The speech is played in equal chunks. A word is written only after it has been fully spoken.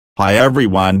Hi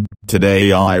everyone,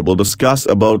 today I will discuss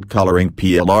about coloring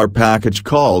PLR package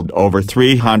called over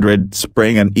 300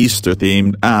 spring and Easter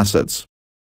themed assets.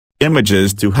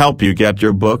 Images to help you get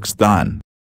your books done.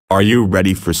 Are you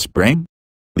ready for spring?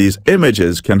 These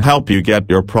images can help you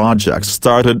get your projects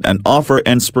started and offer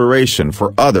inspiration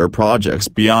for other projects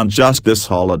beyond just this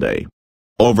holiday.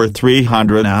 Over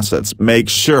 300 assets make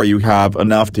sure you have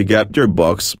enough to get your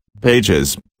books,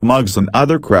 pages, mugs and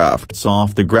other crafts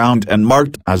off the ground and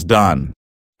marked as done.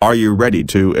 Are you ready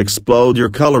to explode your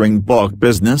coloring book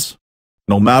business?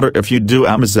 No matter if you do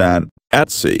Amazon,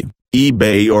 Etsy,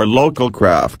 eBay or local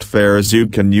craft fairs, you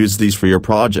can use these for your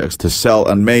projects to sell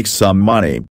and make some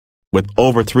money. With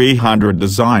over 300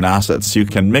 design assets you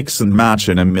can mix and match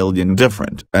in a million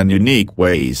different and unique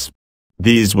ways.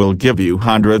 These will give you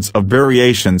hundreds of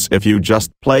variations if you just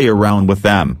play around with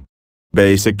them.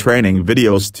 Basic training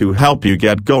videos to help you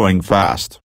get going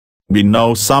fast. We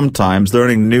know sometimes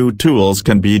learning new tools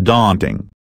can be daunting.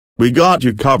 We got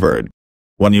you covered.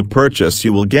 When you purchase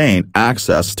you will gain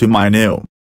access to my new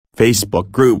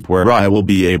Facebook group where I will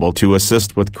be able to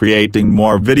assist with creating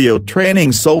more video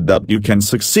training so that you can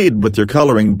succeed with your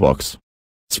coloring books.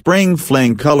 Spring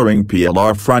Fling Coloring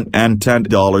PLR Front End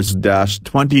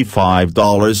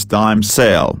 $10-$25 Dime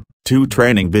Sale, 2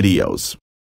 training videos.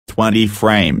 20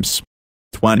 frames.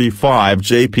 25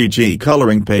 JPG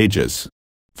Coloring Pages.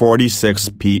 46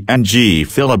 PNG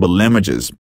Fillable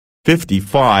Images.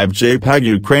 55 JPEG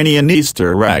Ukrainian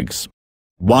Easter eggs.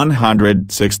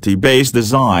 160 base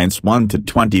designs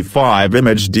 1-25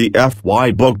 image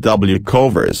DFY book W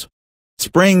covers.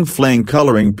 Spring Fling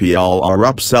Coloring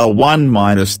PLR Upsell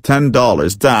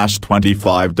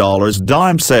 $1-$10-$25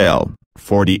 Dime Sale,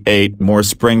 48 more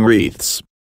Spring Wreaths.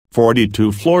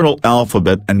 42 Floral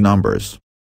Alphabet and Numbers.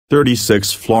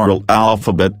 36 Floral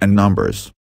Alphabet and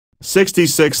Numbers.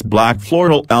 66 Black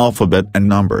Floral Alphabet and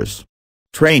Numbers.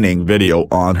 Training video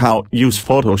on how use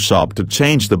Photoshop to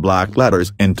change the black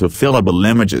letters into fillable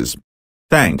images.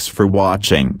 Thanks for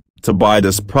watching. To buy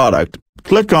this product,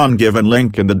 click on given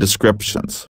link in the descriptions.